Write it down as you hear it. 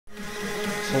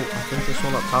Oh, I think this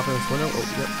one up top of this window.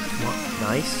 Oh, yep. Come on.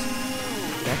 Nice.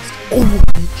 Next. Oh,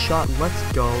 headshot.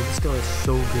 Let's go. This gun is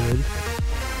so good.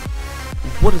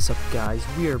 What is up, guys?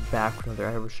 We are back with another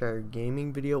Adversary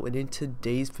Gaming video, and in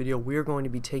today's video, we are going to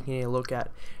be taking a look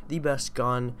at the best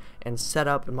gun and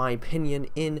setup, in my opinion,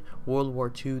 in World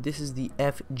War II. This is the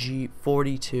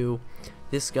FG42.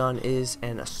 This gun is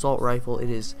an assault rifle. It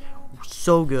is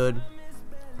so good,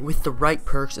 with the right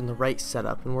perks and the right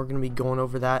setup, and we're going to be going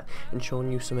over that and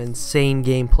showing you some insane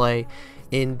gameplay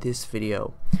in this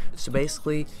video. So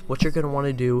basically, what you're going to want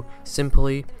to do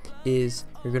simply is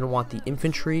you're going to want the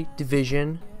infantry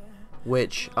division,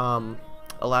 which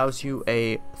allows you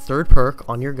a third perk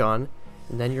on your gun,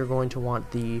 and then you're going to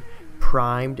want the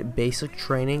primed basic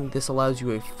training. This allows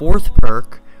you a fourth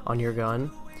perk on your gun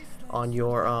on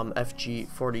your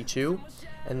FG42.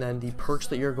 And then the perks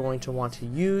that you're going to want to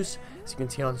use, as you can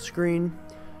see on the screen,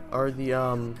 are the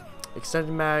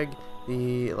extended mag,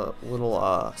 the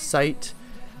little sight,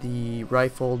 the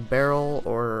rifled barrel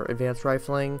or advanced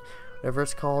rifling, whatever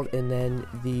it's called, and then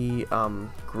the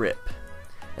grip.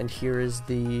 And here is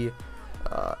the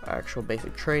actual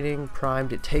basic training,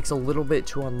 primed. It takes a little bit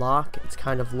to unlock. It's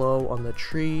kind of low on the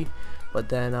tree, but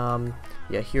then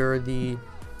yeah, here are the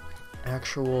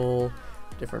actual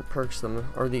different perks,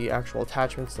 or the actual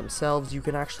attachments themselves. You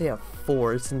can actually have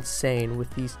 4. It's insane with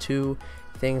these two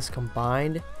things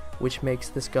combined, which makes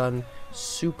this gun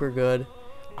super good.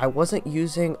 I wasn't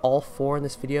using all 4 in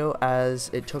this video, as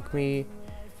it took me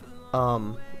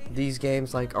these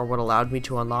games are what allowed me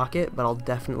to unlock it, but I'll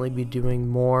definitely be doing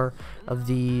more of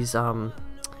these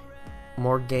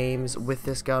more games with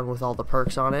this gun with all the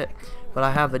perks on it. But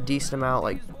I have a decent amount,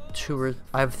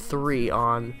 I have 3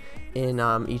 on in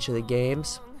each of the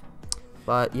games.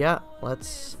 But yeah,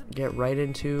 let's get right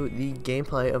into the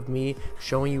gameplay of me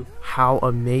showing you how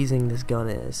amazing this gun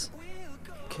is.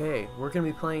 Okay, we're gonna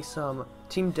be playing some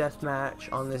team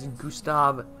deathmatch on this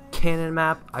Gustav cannon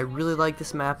map. I really like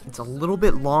this map. It's a little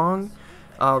bit long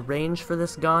range for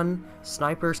this gun.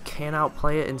 Snipers can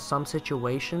outplay it in some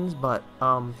situations, but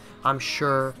I'm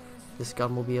sure this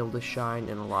gun will be able to shine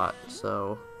in a lot.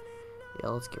 So yeah,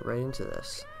 let's get right into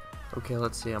this. Okay,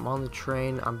 let's see. I'm on the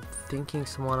train. I'm thinking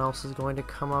someone else is going to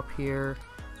come up here.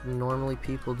 Normally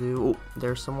people do. Oh,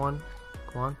 there's someone.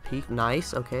 Come on, peek.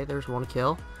 Nice. Okay, there's one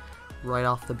kill right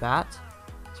off the bat.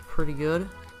 It's pretty good.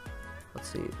 Let's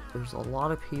see. There's a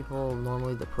lot of people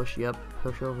normally that push you up,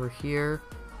 push over here.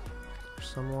 There's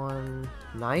someone.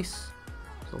 Nice.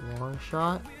 It's a long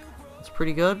shot. It's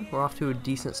pretty good. We're off to a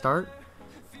decent start.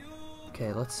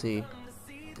 Okay, let's see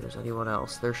if there's anyone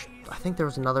else. I think there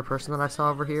was another person that I saw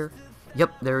over here.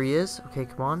 Yep, there he is. Okay,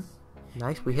 come on.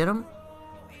 Nice, we hit him.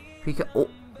 Oh,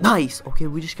 nice. Okay,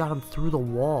 we just got him through the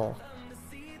wall.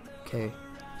 Okay,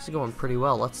 this is going pretty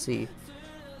well. Let's see.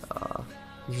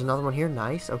 There's another one here.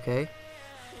 Nice. Okay,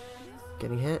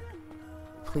 getting hit.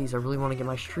 Please, I really want to get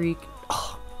my streak.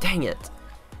 Oh, dang it.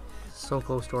 So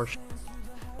close to our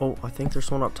oh, I think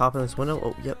there's one up top in this window.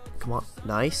 Oh, yep. Come on.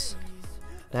 Nice.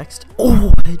 Next.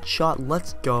 Oh, headshot.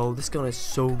 Let's go. This gun is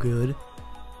so good.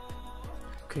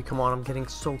 Okay, come on. I'm getting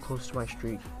so close to my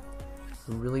streak.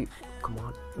 Really. Come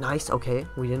on. Nice. Okay,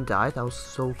 we didn't die. That was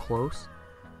so close.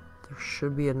 There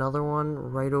should be another one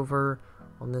right over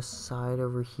on this side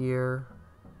over here.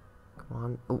 Come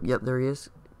on. Oh, yep, there he is.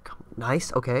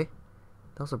 Nice. Okay.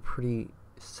 That was a pretty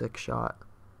sick shot.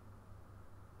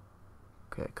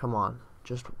 Okay, come on.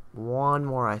 Just one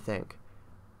more, I think.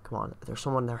 Come on, if there's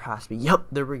someone, there has to be. Yep,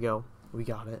 there we go. We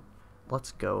got it.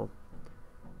 Let's go.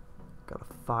 Got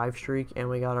a 5 streak, and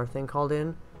we got our thing called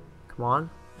in. Come on.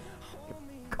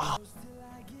 Oh.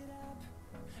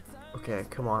 Okay,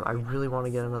 come on. I really want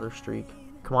to get another streak.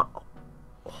 Come on.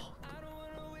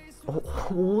 Oh,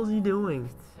 what was he doing?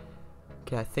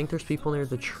 Okay, I think there's people near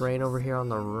the train over here on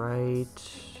the right.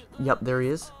 Yep, there he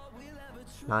is.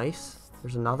 Nice.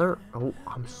 There's another. Oh,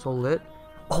 I'm so lit.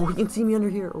 Oh, he can see me under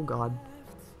here. Oh, God.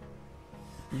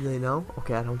 Do they know?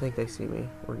 Okay, I don't think they see me.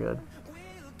 We're good.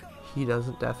 He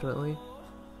doesn't, definitely.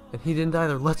 And he didn't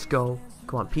either. Let's go.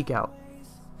 Come on, peek out.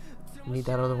 I need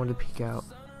that other one to peek out.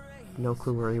 No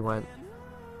clue where he went.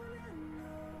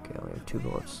 Okay, I only have 2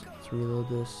 bullets. Let's reload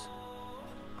this.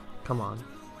 Come on.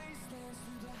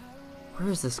 Where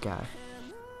is this guy?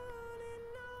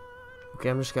 Okay,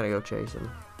 I'm just gonna go chase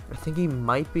him. I think he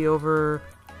might be over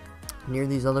near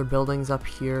these other buildings up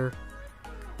here.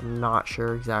 I'm not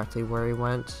sure exactly where he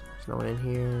went. There's no one in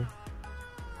here.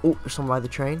 Oh, there's someone by the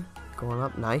train. Going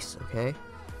up. Nice. Okay.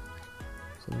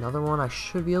 There's another one. I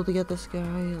should be able to get this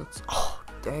guy. Oh,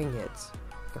 dang it.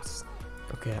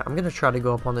 Okay, I'm going to try to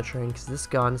go up on the train because this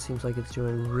gun seems like it's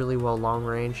doing really well long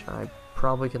range. I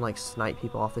probably can like snipe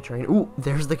people off the train. Ooh,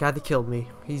 there's the guy that killed me.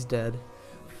 He's dead.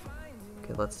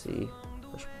 Okay, let's see.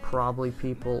 There's probably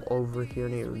people over here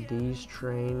near these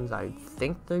trains. I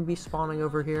think they'd be spawning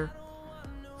over here.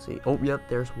 Let's see. Oh, yep,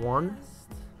 there's one.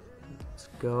 Let's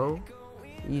go.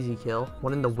 Easy kill.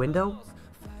 One in the window.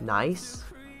 Nice.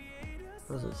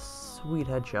 That was a sweet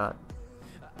headshot.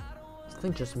 This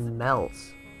thing just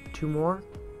melts. Two more.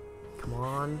 Come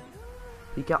on.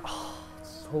 Peek out. Oh,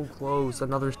 so close.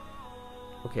 Another.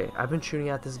 Okay, I've been shooting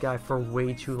at this guy for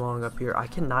way too long up here. I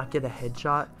cannot get a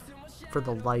headshot for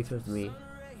the life of me.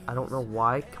 I don't know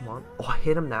why. Come on. Oh, I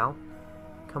hit him now.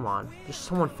 Come on. Just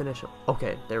someone finish him.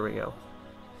 Okay, there we go.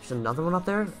 There's another one up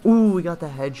there. Ooh, we got the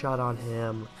headshot on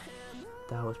him.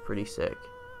 That was pretty sick.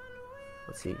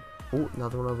 Let's see. Ooh,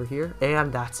 another one over here.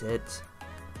 And that's it.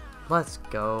 Let's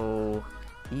go.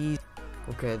 Easy.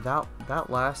 Okay, that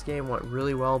last game went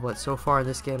really well, but so far in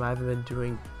this game I haven't been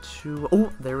doing too.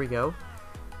 Oh, there we go.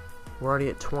 We're already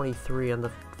at 23 on the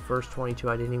first 22.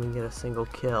 I didn't even get a single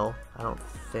kill, I don't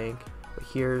think. But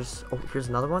here's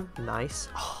another one. Nice.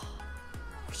 Oh,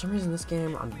 for some reason this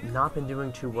game I've not been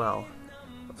doing too well.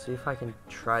 Let's see if I can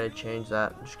try to change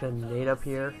that. I'm just gonna nade up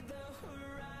here.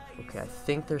 Okay, I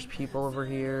think there's people over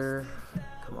here.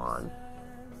 Come on.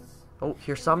 Oh,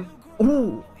 here's some.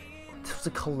 Ooh, this was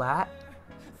a collat.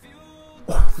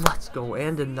 Oh, let's go,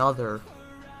 and another.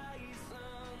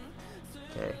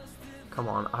 Okay, come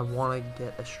on. I want to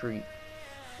get a streak.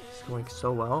 It's going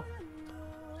so well.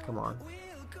 Come on.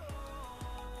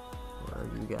 Where are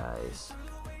you guys?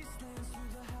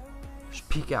 Just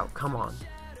peek out. Come on.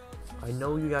 I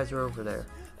know you guys are over there.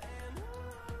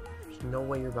 There's no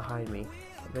way you're behind me.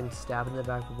 I've been stabbed in the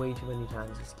back way too many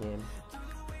times this game.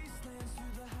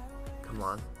 Come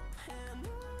on.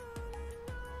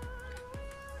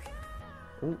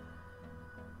 Oh.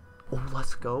 Oh,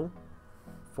 let's go.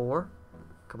 4.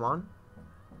 Come on.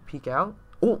 Peek out.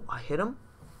 Oh, I hit him.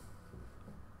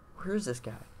 Where is this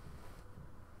guy?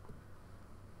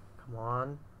 Come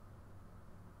on.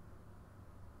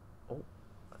 Oh.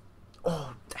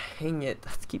 Oh, dang it.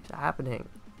 That keeps happening.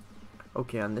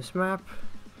 Okay, on this map,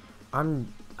 I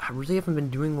really haven't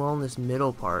been doing well in this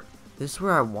middle part. This is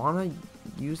where I want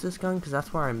to use this gun because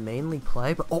that's where I mainly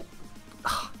play. But oh,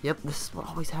 yep, this is what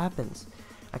always happens.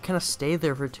 I kind of stay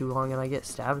there for too long and I get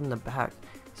stabbed in the back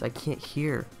because I can't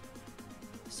hear.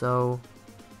 So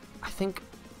I think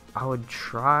I would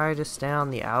try to stay on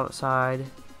the outside,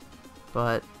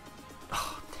 but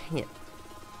oh, dang it.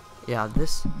 Yeah,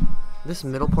 this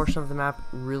middle portion of the map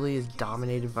really is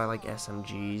dominated by like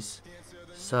SMGs.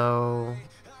 So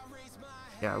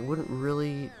yeah, I wouldn't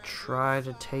really try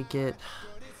to take it.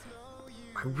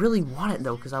 I really want it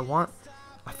though, because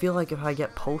I feel like if I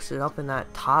get posted up in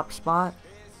that top spot,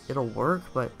 it'll work,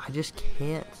 but I just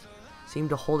can't seem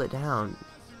to hold it down.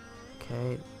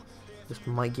 Okay, this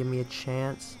might give me a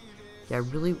chance. Yeah, I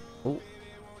really, oh,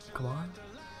 come on.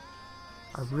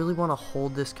 I really want to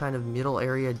hold this kind of middle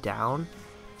area down,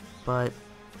 but,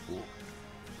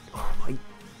 oh my,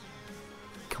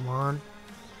 come on.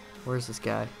 Where's this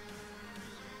guy?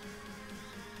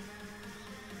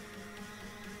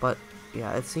 But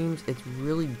yeah, it seems it's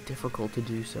really difficult to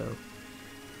do so.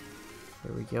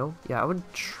 There we go. Yeah, I would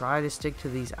try to stick to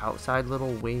these outside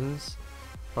little wings,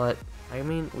 but I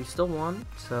mean, we still won,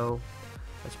 so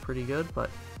that's pretty good. But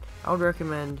I would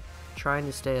recommend trying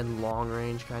to stay in long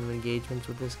range kind of engagements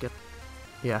with this gun.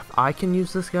 Yeah, if I can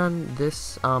use this gun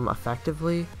this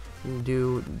effectively and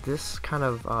do this kind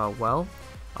of well,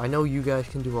 I know you guys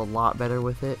can do a lot better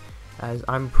with it, as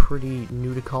I'm pretty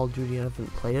new to Call of Duty and I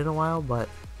haven't played in a while. But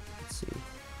let's see.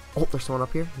 Oh, there's someone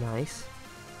up here. Nice.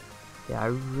 Yeah, I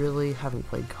really haven't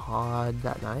played COD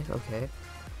that nice. Okay,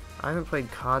 I haven't played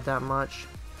COD that much,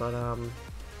 but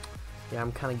yeah,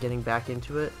 I'm kind of getting back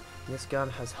into it. This gun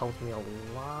has helped me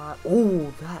a lot.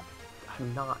 Oh, that,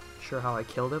 I'm not sure how I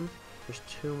killed him. There's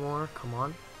 2 more. Come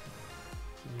on.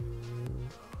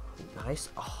 Nice.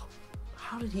 Oh,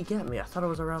 how did he get me? I thought it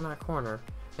was around that corner,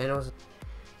 and it was.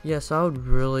 Yes, I would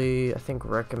really, I think,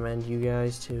 recommend you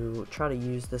guys to try to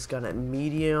use this gun at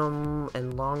medium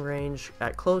and long range.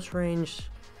 At close range,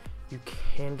 you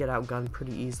can get outgunned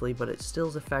pretty easily, but it still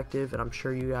is effective, and I'm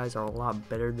sure you guys are a lot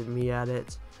better than me at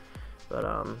it.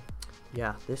 But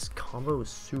yeah, this combo is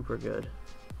super good.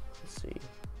 Let's see.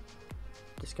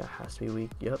 This guy has to be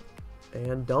weak. Yep.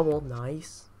 And double.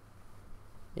 Nice.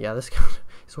 Yeah, this guy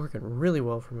is working really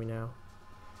well for me now.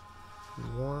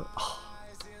 More. Oh.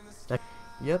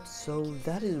 Yep, so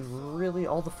that is really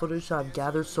all the footage that I've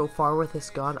gathered so far with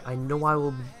this gun. I know I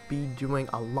will be doing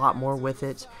a lot more with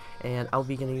it, and I'll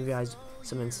be getting you guys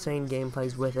some insane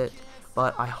gameplays with it.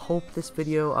 But I hope this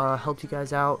video helped you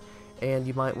guys out, and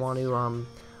you might want to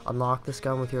unlock this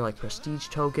gun with your like prestige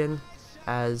token.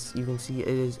 As you can see, it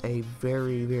is a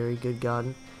very good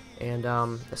gun, and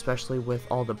especially with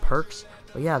all the perks.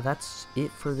 But yeah, that's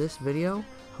it for this video.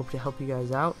 Hope to help you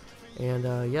guys out,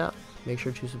 and yeah, make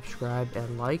sure to subscribe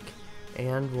and like,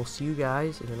 and we'll see you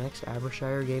guys in the next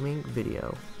Abershire Gaming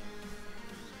video.